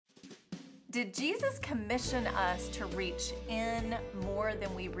Did Jesus commission us to reach in more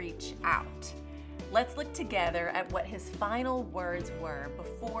than we reach out? Let's look together at what his final words were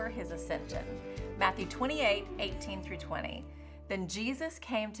before his ascension. Matthew 28, 18 through 20. Then Jesus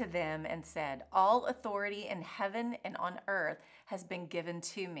came to them and said, "All authority in heaven and on earth has been given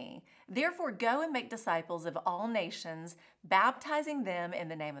to me. Therefore go and make disciples of all nations, baptizing them in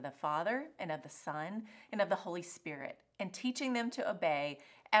the name of the Father and of the Son and of the Holy Spirit, and teaching them to obey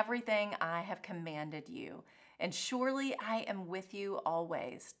everything I have commanded you. And surely I am with you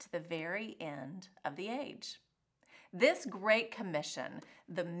always to the very end of the age." This great commission,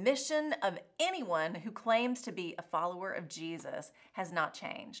 the mission of anyone who claims to be a follower of Jesus, has not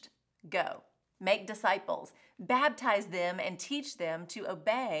changed. Go, make disciples, baptize them, and teach them to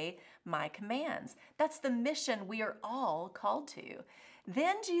obey my commands. That's the mission we are all called to.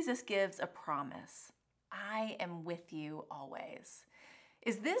 Then Jesus gives a promise. I am with you always.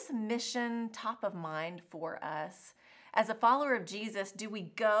 Is this mission top of mind for us? As a follower of Jesus, do we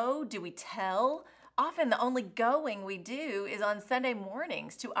go? Do we tell? Often the only going we do is on Sunday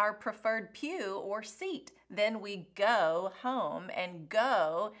mornings to our preferred pew or seat. Then we go home and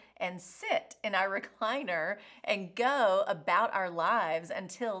go and sit in our recliner and go about our lives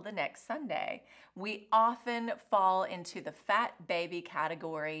until the next Sunday. We often fall into the fat baby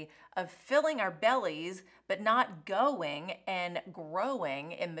category of filling our bellies, but not going and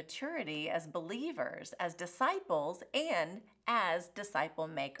growing in maturity as believers, as disciples, and as disciple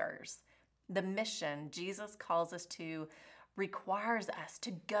makers. The mission Jesus calls us to requires us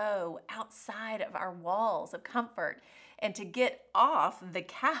to go outside of our walls of comfort and to get off the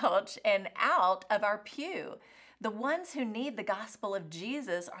couch and out of our pew. The ones who need the gospel of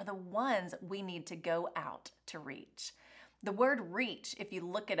Jesus are the ones we need to go out to reach. The word reach, if you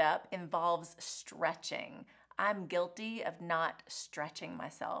look it up, involves stretching. I'm guilty of not stretching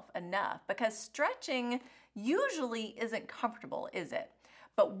myself enough because stretching usually isn't comfortable, is it?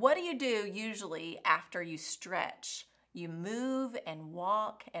 But what do you do usually after you stretch? You move and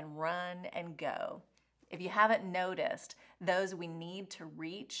walk and run and go. If you haven't noticed, those we need to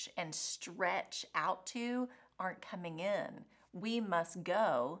reach and stretch out to aren't coming in. We must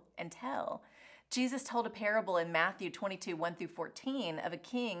go and tell. Jesus told a parable in Matthew 22, 1 through 14 of a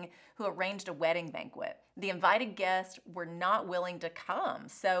king who arranged a wedding banquet. The invited guests were not willing to come,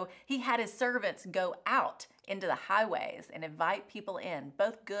 so he had his servants go out into the highways and invite people in,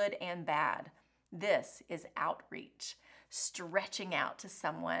 both good and bad. This is outreach, stretching out to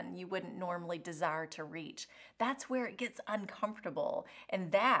someone you wouldn't normally desire to reach. That's where it gets uncomfortable,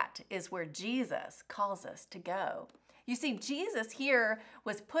 and that is where Jesus calls us to go. You see, Jesus here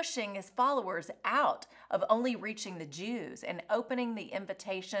was pushing his followers out of only reaching the Jews and opening the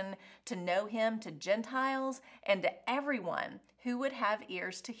invitation to know him to Gentiles and to everyone who would have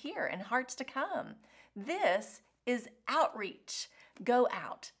ears to hear and hearts to come. This is outreach. Go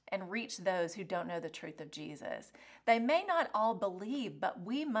out and reach those who don't know the truth of Jesus. They may not all believe, but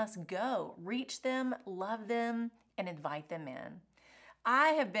we must go, reach them, love them, and invite them in. I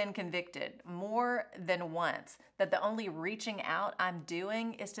have been convicted more than once that the only reaching out I'm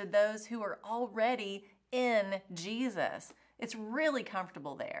doing is to those who are already in Jesus. It's really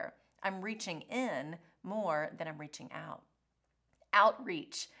comfortable there. I'm reaching in more than I'm reaching out.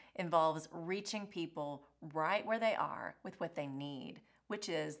 Outreach involves reaching people right where they are with what they need, which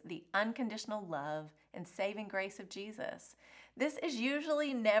is the unconditional love and saving grace of Jesus. This is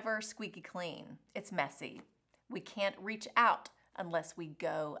usually never squeaky clean. It's messy. We can't reach out unless we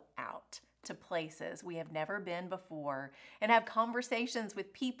go out to places we have never been before and have conversations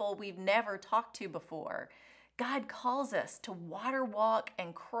with people we've never talked to before. God calls us to water walk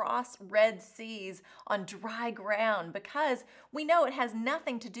and cross Red Seas on dry ground because we know it has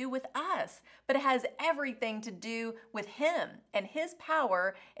nothing to do with us, but it has everything to do with Him and His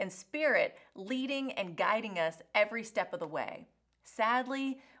power and Spirit leading and guiding us every step of the way.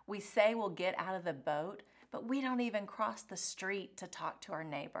 Sadly, we say we'll get out of the boat, but we don't even cross the street to talk to our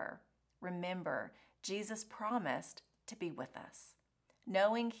neighbor. Remember, Jesus promised to be with us.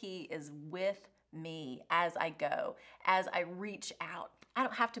 Knowing He is with me as I go, as I reach out, I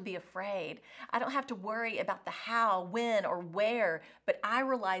don't have to be afraid. I don't have to worry about the how, when, or where, but I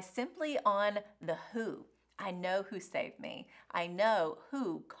rely simply on the who. I know who saved me. I know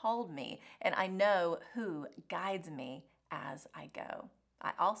who called me, and I know who guides me as I go.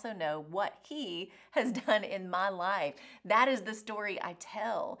 I also know what He has done in my life. That is the story I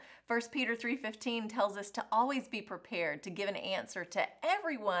tell. 1 Peter 3:15 tells us to always be prepared to give an answer to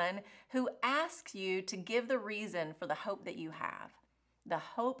everyone who asks you to give the reason for the hope that you have. The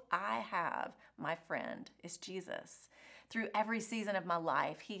hope I have, my friend, is Jesus. Through every season of my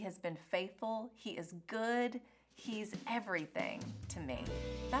life, He has been faithful. He is good. He's everything to me.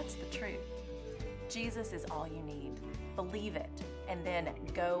 That's the truth. Jesus is all you need. Believe it, and then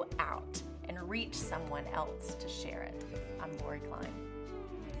go out and reach someone else to share it. I'm Lori Klein.